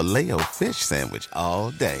you're the Filet-O-Fish Sandwich all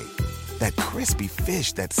day. That crispy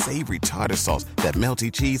fish, that savory tartar sauce, that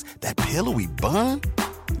melty cheese, that pillowy bun.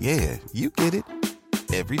 Yeah, you get it.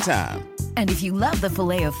 Every time. And if you love the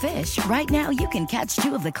Filet-O-Fish, right now you can catch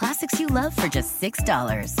 2 of the classics you love for just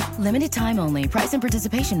 $6. Limited time only. Price and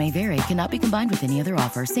participation may vary. Cannot be combined with any other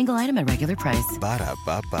offer. Single item at regular price.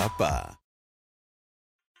 Ba-da-ba-ba-ba.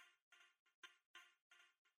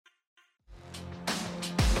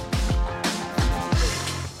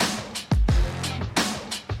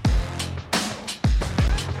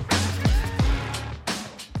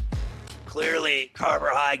 Clearly, Carver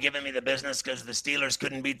High giving me the business because the Steelers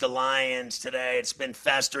couldn't beat the Lions today. It's been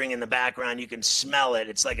festering in the background. You can smell it.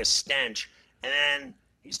 It's like a stench. And then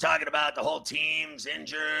he's talking about the whole team's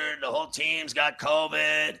injured. The whole team's got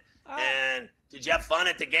COVID. And did you have fun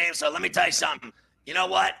at the game? So let me tell you something. You know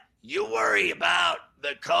what? You worry about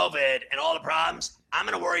the COVID and all the problems. I'm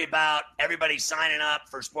going to worry about everybody signing up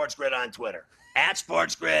for Sports Grid on Twitter. At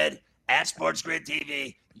Sports Grid, at Sports Grid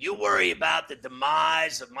TV. You worry about the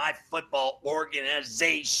demise of my football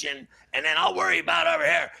organization, and then I'll worry about over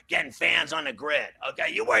here getting fans on the grid.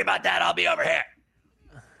 Okay, you worry about that. I'll be over here.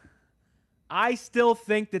 I still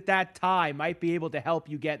think that tie might be able to help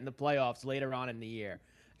you get in the playoffs later on in the year.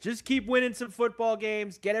 Just keep winning some football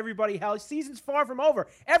games, get everybody healthy. Season's far from over.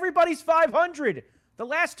 Everybody's 500. The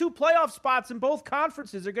last 2 playoff spots in both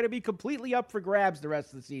conferences are going to be completely up for grabs the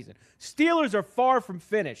rest of the season. Steelers are far from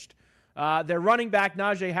finished. Their running back,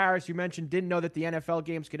 Najee Harris, you mentioned, didn't know that the NFL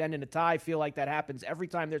games could end in a tie. I feel like that happens every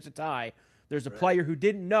time there's a tie. There's a player who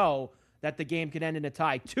didn't know that the game could end in a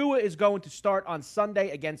tie. Tua is going to start on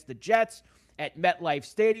Sunday against the Jets at MetLife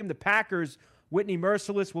Stadium. The Packers, Whitney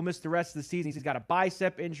Merciless, will miss the rest of the season. He's got a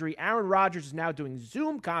bicep injury. Aaron Rodgers is now doing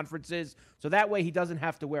Zoom conferences, so that way he doesn't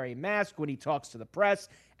have to wear a mask when he talks to the press.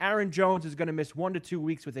 Aaron Jones is going to miss 1 to 2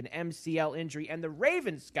 weeks with an MCL injury. And the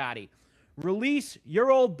Ravens, Scotty, release your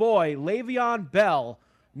old boy, Le'Veon Bell.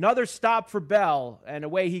 Another stop for Bell, and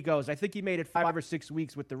away he goes. I think he made it 5 or 6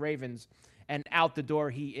 weeks with the Ravens, and out the door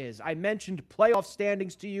he is. I mentioned playoff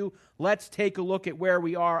standings to you. Let's take a look at where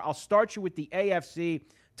we are. I'll start you with the AFC.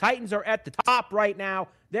 Titans are at the top right now.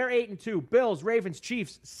 They're 8-2. Bills, Ravens,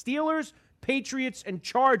 Chiefs, Steelers, Patriots, and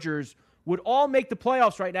Chargers would all make the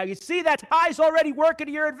playoffs right now. You see that tie's already working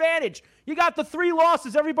to your advantage. You got the 3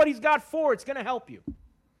 losses. Everybody's got 4. It's going to help you.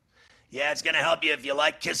 Yeah, it's going to help you if you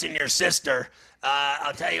like kissing your sister.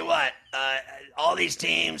 I'll tell you what, all these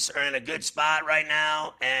teams are in a good spot right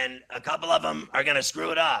now, and a couple of them are going to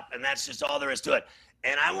screw it up, and that's just all there is to it.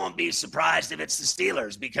 And I won't be surprised if it's the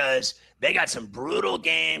Steelers because they got some brutal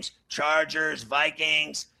games, Chargers,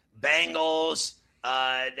 Vikings, Bengals.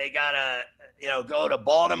 They got to go to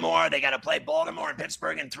Baltimore. They got to play Baltimore and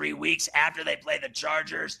Pittsburgh in 3 weeks after they play the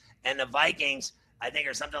Chargers and the Vikings, I think,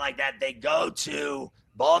 or something like that. They go to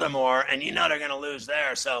Baltimore, and they're going to lose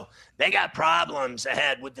there. So they got problems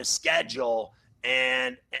ahead with the schedule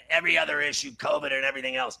and every other issue, COVID and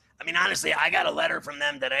everything else. I mean, honestly, I got a letter from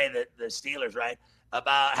them today, the Steelers, right?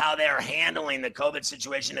 about how they're handling the COVID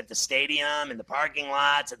situation at the stadium, in the parking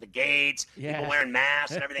lots, at the gates, people wearing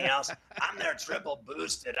masks and everything else. I'm there triple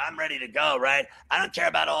boosted. I'm ready to go, right? I don't care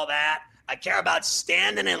about all that. I care about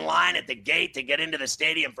standing in line at the gate to get into the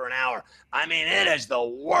stadium for an hour. I mean, it is the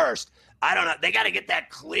worst. I don't know. They got to get that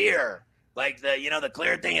clear. Like the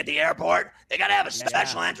clear thing at the airport. They got to have a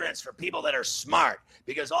special entrance for people that are smart,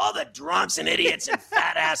 because all the drunks and idiots and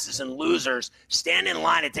fat asses and losers stand in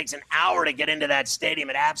line. It takes an hour to get into that stadium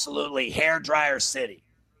at absolutely hairdryer city.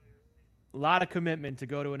 A lot of commitment to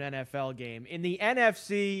go to an NFL game. In the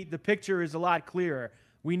NFC, the picture is a lot clearer.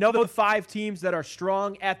 We know the 5 teams that are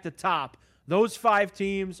strong at the top. Those 5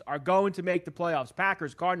 teams are going to make the playoffs.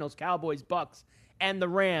 Packers, Cardinals, Cowboys, Bucks, and the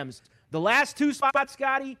Rams. The last 2 spots,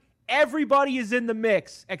 Scotty, everybody is in the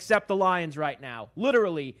mix except the Lions right now.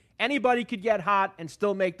 Literally, anybody could get hot and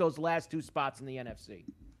still make those last 2 spots in the NFC.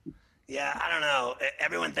 Yeah, I don't know.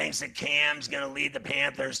 Everyone thinks that Cam's going to lead the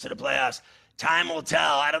Panthers to the playoffs. Time will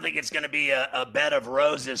tell. I don't think it's going to be a bed of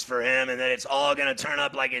roses for him and that it's all going to turn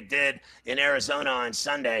up like it did in Arizona on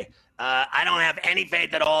Sunday. I don't have any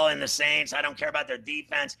faith at all in the Saints. I don't care about their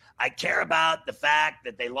defense. I care about the fact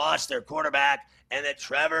that they lost their quarterback and that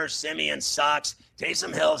Trevor Siemian sucks.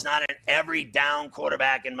 Taysom Hill's not an every down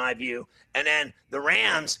quarterback in my view. And then the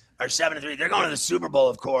Rams are 7-3. They're going to the Super Bowl,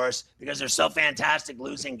 of course, because they're so fantastic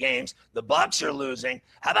losing games. The Bucs are losing.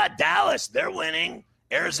 How about Dallas? They're winning.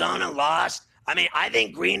 Arizona lost. I mean, I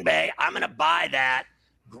think Green Bay, I'm going to buy that.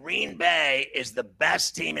 Green Bay is the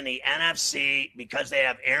best team in the NFC because they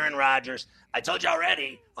have Aaron Rodgers. I told you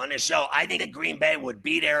already on this show, I think that Green Bay would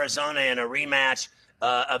beat Arizona in a rematch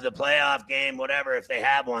of the playoff game, whatever, if they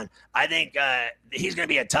have one. I think he's going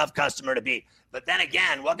to be a tough customer to beat. But then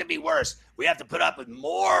again, what could be worse? We have to put up with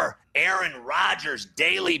more Aaron Rodgers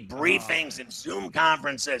daily briefings and Zoom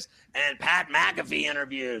conferences and Pat McAfee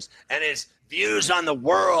interviews and his views on the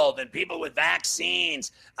world and people with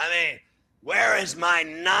vaccines. I mean, where is my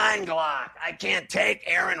 9 Glock? I can't take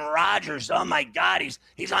Aaron Rodgers. Oh, my God.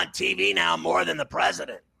 He's on TV now more than the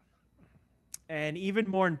president. And even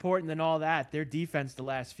more important than all that, their defense the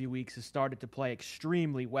last few weeks has started to play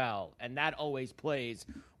extremely well. And that always plays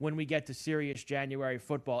when we get to serious January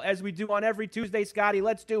football. As we do on every Tuesday, Scotty,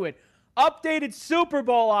 let's do it. Updated Super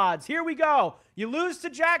Bowl odds. Here we go. You lose to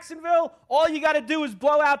Jacksonville, all you got to do is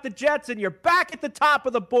blow out the Jets, and you're back at the top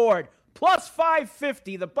of the board. Plus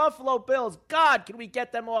 550, the Buffalo Bills. God, can we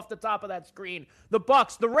get them off the top of that screen? The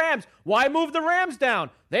Bucks, the Rams. Why move the Rams down?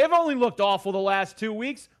 They have only looked awful the last 2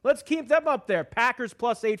 weeks. Let's keep them up there. Packers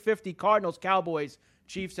plus 850, Cardinals, Cowboys,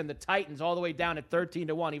 Chiefs, and the Titans all the way down at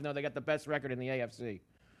 13-1, even though they got the best record in the AFC.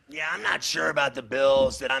 Yeah, I'm not sure about the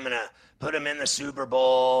Bills that I'm going to put them in the Super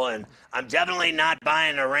Bowl, and I'm definitely not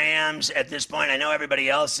buying the Rams at this point. I know everybody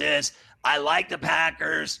else is. I like the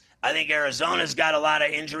Packers. I think Arizona's got a lot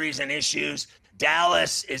of injuries and issues.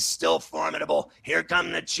 Dallas is still formidable. Here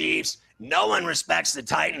come the Chiefs. No one respects the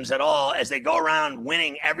Titans at all as they go around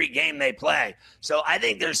winning every game they play. So I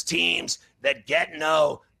think there's teams that get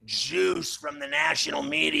no juice from the national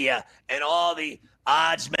media and all the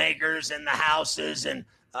odds makers and the houses and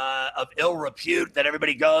of ill repute that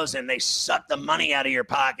everybody goes and they suck the money out of your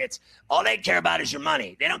pockets. All they care about is your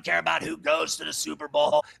money. They don't care about who goes to the Super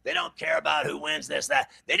Bowl. They don't care about who wins this, that.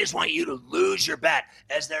 They just want you to lose your bet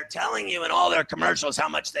as they're telling you in all their commercials how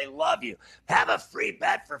much they love you. Have a free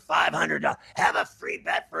bet for $500. Have a free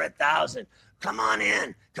bet for $1,000. Come on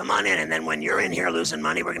in. And then when you're in here losing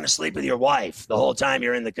money, we're going to sleep with your wife. The whole time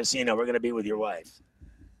you're in the casino, we're going to be with your wife.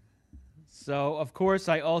 So, of course,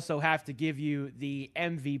 I also have to give you the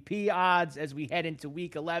MVP odds as we head into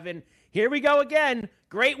Week 11. Here we go again.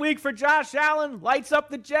 Great week for Josh Allen. Lights up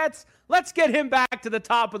the Jets. Let's get him back to the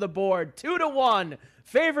top of the board. 2-1.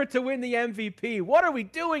 Favorite to win the MVP. What are we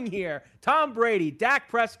doing here? Tom Brady, Dak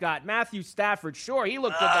Prescott, Matthew Stafford. Sure, he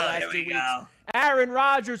looked good the last 2 weeks. Aaron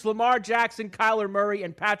Rodgers, Lamar Jackson, Kyler Murray,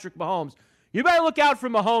 and Patrick Mahomes. You better look out for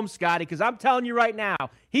Mahomes, Scotty, because I'm telling you right now,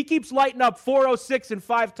 he keeps lighting up 406 and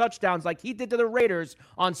 5 touchdowns like he did to the Raiders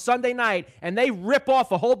on Sunday night, and they rip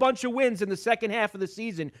off a whole bunch of wins in the second half of the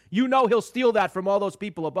season. You know he'll steal that from all those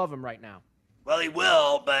people above him right now. Well, he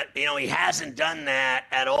will, but, he hasn't done that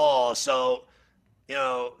at all. So,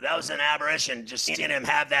 that was an aberration, just seeing him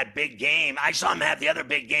have that big game. I saw him have the other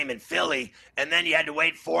big game in Philly, and then you had to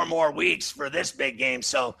wait 4 more weeks for this big game.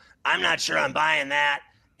 So I'm not sure I'm buying that.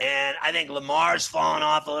 And I think Lamar's fallen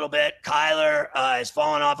off a little bit. Kyler has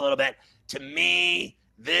fallen off a little bit. To me,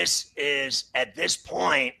 this is, at this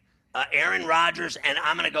point, Aaron Rodgers, and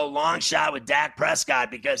I'm going to go long shot with Dak Prescott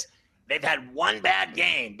because they've had one bad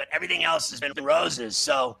game, but everything else has been roses.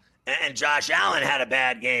 So and Josh Allen had a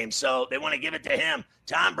bad game, so they want to give it to him.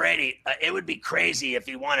 Tom Brady, it would be crazy if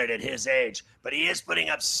he won it at his age, but he is putting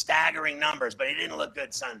up staggering numbers, but he didn't look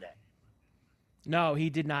good Sunday. No, he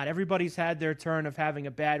did not. Everybody's had their turn of having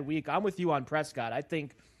a bad week. I'm with you on Prescott. I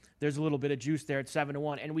think there's a little bit of juice there at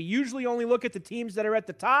 7-1. And we usually only look at the teams that are at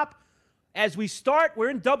the top. As we start, we're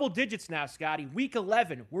in double digits now, Scotty. Week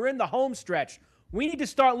 11. We're in the home stretch. We need to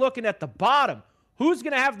start looking at the bottom. Who's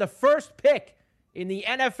going to have the first pick in the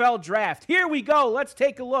NFL draft? Here we go. Let's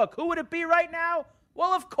take a look. Who would it be right now?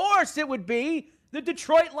 Well, of course it would be the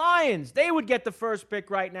Detroit Lions. They would get the first pick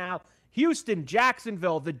right now. Houston,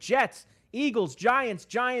 Jacksonville, the Jets, Eagles, Giants,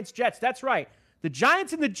 Jets. That's right. The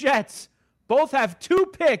Giants and the Jets both have 2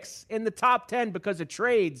 picks in the top 10 because of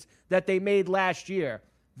trades that they made last year.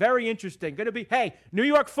 Very interesting. Going to be, hey, New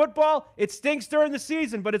York football, it stinks during the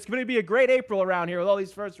season, but it's going to be a great April around here with all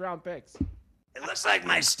these first-round picks. It looks like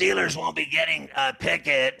my Steelers won't be getting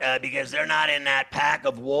Pickett because they're not in that pack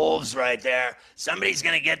of wolves right there. Somebody's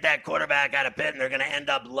going to get that quarterback out of Pitt, and they're going to end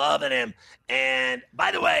up loving him. And,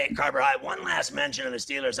 by the way, Carver High, one last mention of the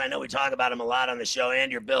Steelers. I know we talk about them a lot on the show, and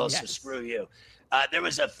your Bills, so screw you. There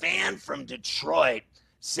was a fan from Detroit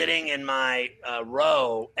sitting in my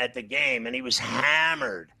row at the game, and he was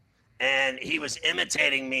hammered. And he was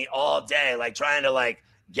imitating me all day, like trying to, like,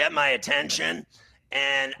 get my attention.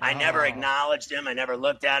 And I never acknowledged him. I never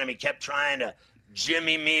looked at him. He kept trying to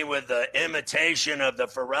jimmy me with the imitation of the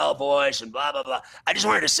Pharrell voice and blah, blah, blah. I just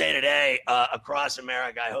wanted to say today, across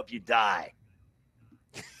America, I hope you die.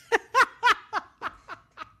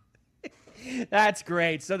 That's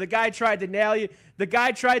great. So the guy tried to nail you. The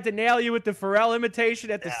guy tried to nail you with the Pharrell imitation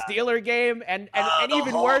at the Steeler game. And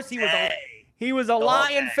even worse, he was a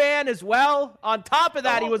Lion fan as well. On top of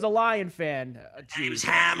that, he was a Lion fan. He was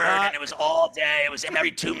hammered, and it was all day. It was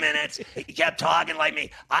every 2 minutes. He kept talking like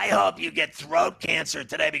me. I hope you get throat cancer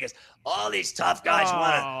today because all these tough guys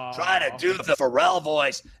want to try to do the Pharrell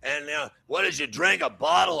voice. And what did you drink? A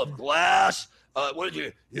bottle of glass? What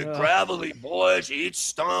did you gravelly boys? You eat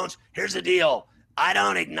stones? Here's the deal. I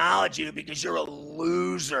don't acknowledge you because you're a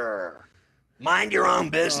loser. Mind your own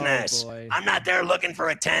business. I'm not there looking for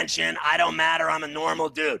attention. I don't matter. I'm a normal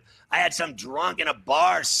dude. I had some drunk in a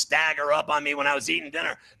bar stagger up on me when I was eating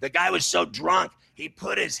dinner. The guy was so drunk, he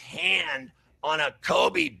put his hand on a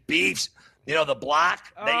Kobe beef, the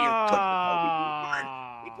block that you cook the Kobe beef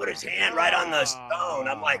on. He put his hand right on the stone.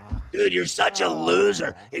 I'm like, dude, you're such a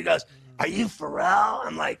loser. He goes, are you Pharrell?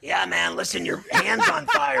 I'm like, yeah, man, listen, your hand's on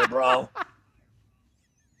fire, bro.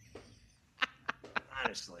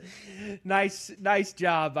 Honestly. Nice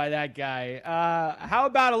job by that guy. How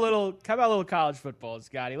about a little college football,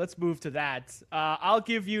 Scotty? Let's move to that. I'll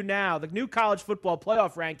give you now the new college football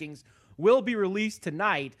playoff rankings will be released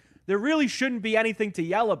tonight. There really shouldn't be anything to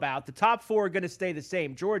yell about. The top 4 are going to stay the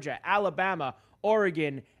same: Georgia, Alabama,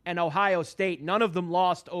 Oregon, and Ohio State. None of them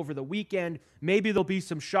lost over the weekend. Maybe there'll be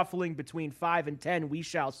some shuffling between 5 and 10. We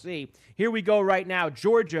shall see. Here we go right now.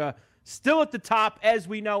 Georgia still at the top, as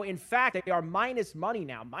we know. In fact, they are minus money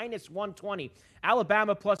now, minus 120.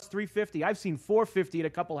 Alabama plus 350. I've seen 450 at a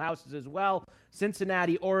couple houses as well.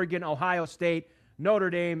 Cincinnati, Oregon, Ohio State, Notre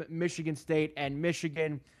Dame, Michigan State, and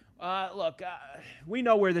Michigan. We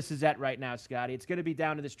know where this is at right now, Scotty. It's going to be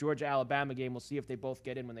down to this Georgia-Alabama game. We'll see if they both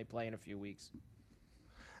get in when they play in a few weeks.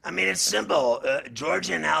 I mean, it's simple.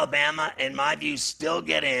 Georgia and Alabama, in my view, still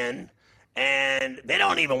get in. And they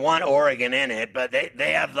don't even want Oregon in it, but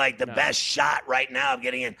they have like the best shot right now of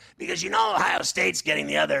getting in because Ohio State's getting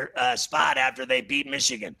the other spot after they beat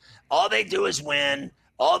Michigan. All they do is win.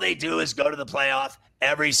 All they do is go to the playoff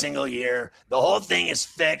every single year. The whole thing is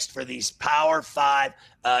fixed for these Power 5,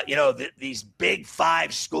 these Big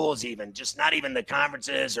 5 schools even, just not even the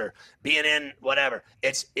conferences or being in whatever.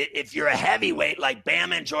 If you're a heavyweight like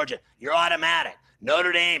Bama and Georgia, you're automatic.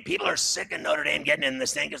 Notre Dame, people are sick of Notre Dame getting in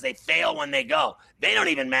this thing because they fail when they go. They don't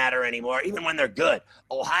even matter anymore, even when they're good.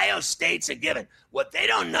 Ohio State's a given. What they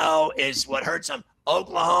don't know is what hurts them.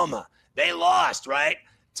 Oklahoma, they lost, right,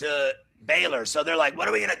 to Baylor. So they're like, what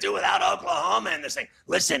are we going to do without Oklahoma in this thing?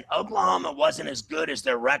 Listen, Oklahoma wasn't as good as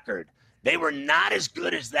their record. They were not as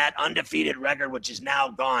good as that undefeated record, which is now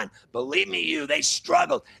gone. Believe me, they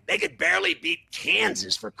struggled. They could barely beat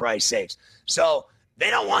Kansas, for Christ's sakes. So they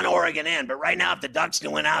don't want Oregon in, but right now, if the Ducks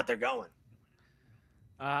can win out, they're going.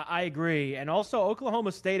 I agree. And also,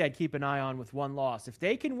 Oklahoma State I'd keep an eye on with one loss. If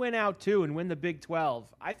they can win out, too, and win the Big 12,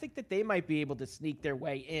 I think that they might be able to sneak their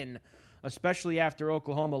way in, especially after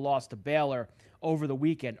Oklahoma lost to Baylor over the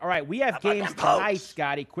weekend. All right, we have games tonight,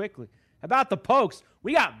 Scotty, quickly. How about the Pokes?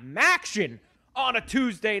 We got Maction on a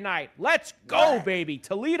Tuesday night. Let's go, baby.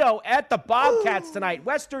 Toledo at the Bobcats tonight.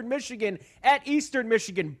 Western Michigan at Eastern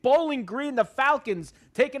Michigan. Bowling Green, the Falcons,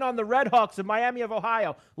 taking on the Redhawks of Miami of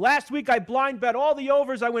Ohio. Last week, I blind bet all the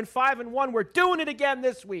overs. I went 5-1. We're doing it again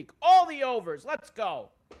this week. All the overs. Let's go.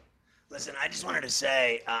 Listen, I just wanted to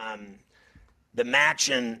say the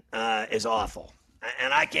matching is awful.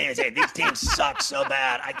 And I can't even say it. These teams suck so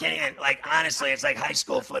bad. I can't even, honestly, it's like high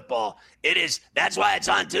school football. It is. That's why it's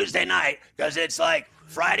on Tuesday night, because it's like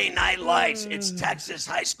Friday Night Lights. It's Texas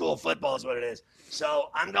high school football is what it is.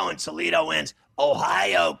 So I'm going Toledo wins.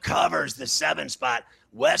 Ohio covers the 7 spot.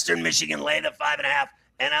 Western Michigan lay the 5.5.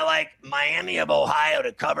 And I like Miami of Ohio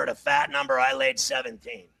to cover the fat number. I laid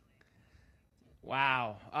 17.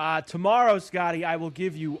 Wow. Tomorrow, Scotty, I will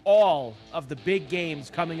give you all of the big games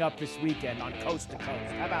coming up this weekend on Coast to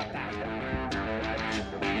Coast. How about that?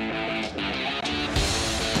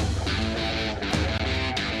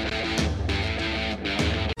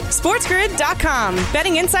 SportsGrid.com.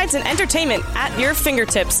 Betting insights and entertainment at your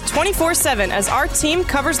fingertips 24/7 as our team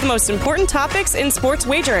covers the most important topics in sports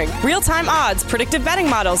wagering. Real-time odds, predictive betting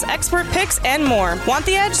models, expert picks, and more. Want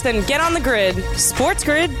the edge? Then get on the grid.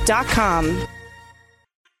 SportsGrid.com.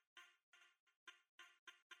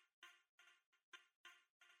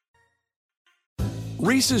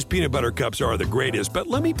 Reese's Peanut Butter Cups are the greatest, but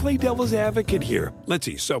let me play devil's advocate here. Let's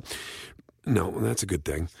see. So, no, that's a good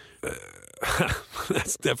thing.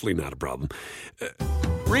 That's definitely not a problem.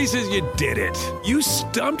 Reese's, you did it. You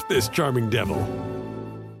stumped this charming devil.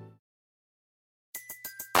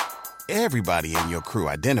 Everybody in your crew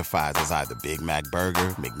identifies as either Big Mac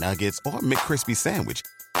Burger, McNuggets, or McCrispy Sandwich.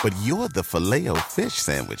 But you're the Filet-O-Fish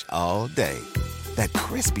Sandwich all day. That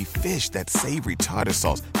crispy fish, that savory tartar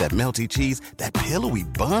sauce, that melty cheese, that pillowy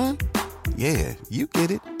bun. Yeah, you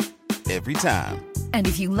get it. Every time. And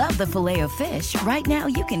if you love the Filet-O-Fish, right now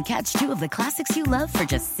you can catch 2 of the classics you love for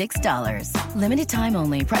just $6. Limited time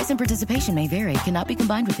only. Price and participation may vary. Cannot be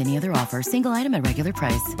combined with any other offer. Single item at regular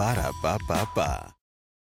price. Ba-da-ba-ba-ba.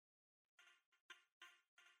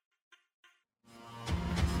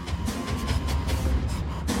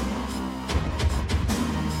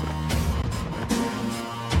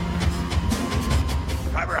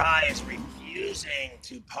 Carver High is refusing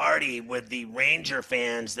to party with the Ranger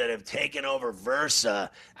fans that have taken over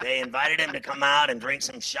Versa. They invited him to come out and drink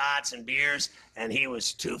some shots and beers, and he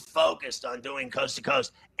was too focused on doing Coast to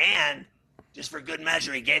Coast. And just for good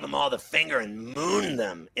measure, he gave them all the finger and mooned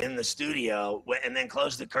them in the studio, and then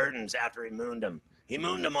closed the curtains after he mooned them. He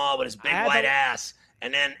mooned them all with his big white ass,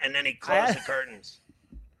 and then he closed the curtains.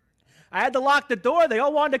 I had to lock the door. They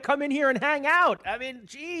all wanted to come in here and hang out. I mean,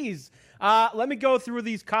 geez. Let me go through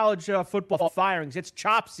these college football firings. It's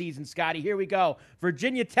chop season, Scotty. Here we go.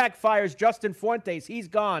 Virginia Tech fires Justin Fuentes. He's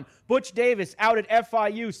gone. Butch Davis out at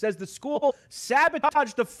FIU says the school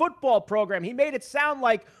sabotaged the football program. He made it sound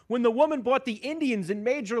like when the woman bought the Indians in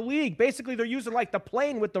Major League. Basically, they're using like the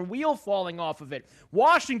plane with the wheel falling off of it.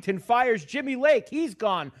 Washington fires Jimmy Lake. He's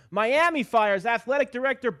gone. Miami fires athletic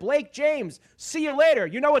director Blake James. See you later.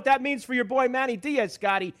 You know what that means for your boy Manny Diaz,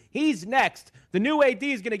 Scotty. He's next. The new AD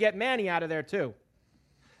is going to get Manny out of there, too.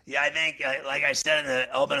 Yeah, I think, like I said in the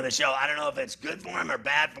open of the show, I don't know if it's good for him or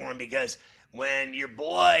bad for him, because when your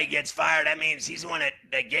boy gets fired, that means he's the one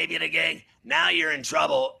that gave you the gig. Now you're in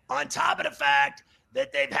trouble, on top of the fact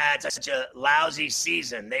that they've had such a lousy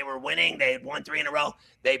season. They were winning. They had won 3 in a row.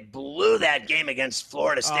 They blew that game against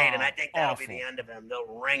Florida State, and I think that'll be the end of him. They'll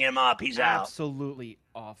ring him up. He's out. Absolutely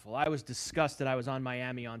awful. I was disgusted. I was on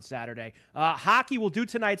Miami on Saturday. Hockey will do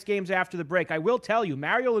tonight's games after the break. I will tell you,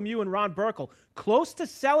 Mario Lemieux and Ron Burkle close to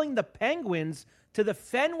selling the Penguins to the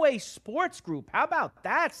Fenway Sports Group. How about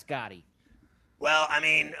that, Scotty? Well, I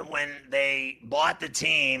mean, when they bought the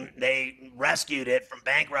team, they rescued it from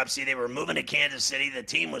bankruptcy. They were moving to Kansas City. The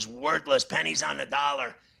team was worthless, pennies on the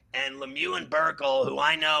dollar. And Lemieux and Burkle, who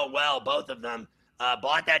I know well, both of them,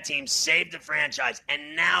 bought that team, saved the franchise,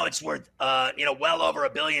 and now it's worth, well over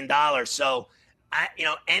 $1 billion. So,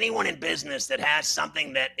 anyone in business that has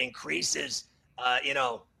something that increases,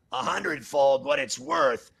 100-fold what it's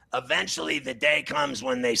worth, eventually the day comes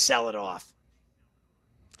when they sell it off.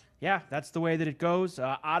 Yeah, that's the way that it goes.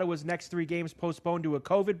 Ottawa's next 3 games postponed to a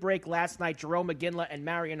COVID break. Last night, Jerome McGinley and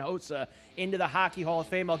Marian Hossa into the Hockey Hall of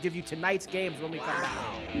Fame. I'll give you tonight's games when we come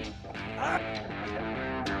back.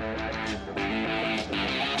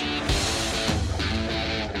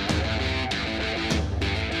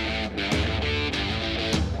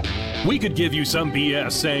 We could give you some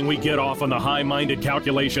BS saying we get off on the high-minded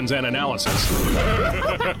calculations and analysis.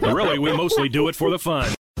 But really, we mostly do it for the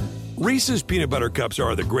fun. Reese's Peanut Butter Cups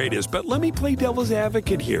are the greatest, but let me play devil's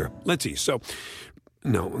advocate here. Let's see. So,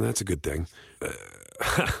 no, that's a good thing.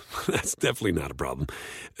 That's definitely not a problem.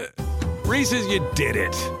 Reese's, you did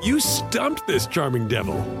it. You stumped this charming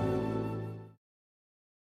devil.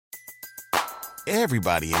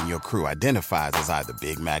 Everybody in your crew identifies as either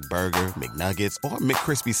Big Mac Burger, McNuggets, or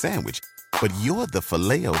McCrispy Sandwich. But you're the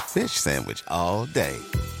Filet-O-Fish Sandwich all day.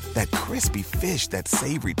 That crispy fish, that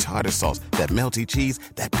savory tartar sauce, that melty cheese,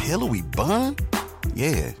 that pillowy bun.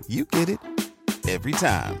 Yeah, you get it. Every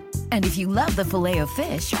time. And if you love the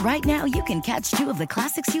Filet-O-Fish, right now you can catch 2 of the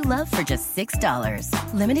classics you love for just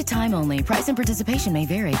 $6. Limited time only. Price and participation may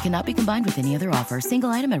vary. Cannot be combined with any other offer. Single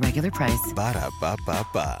item at regular price.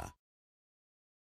 Ba-da-ba-ba-ba.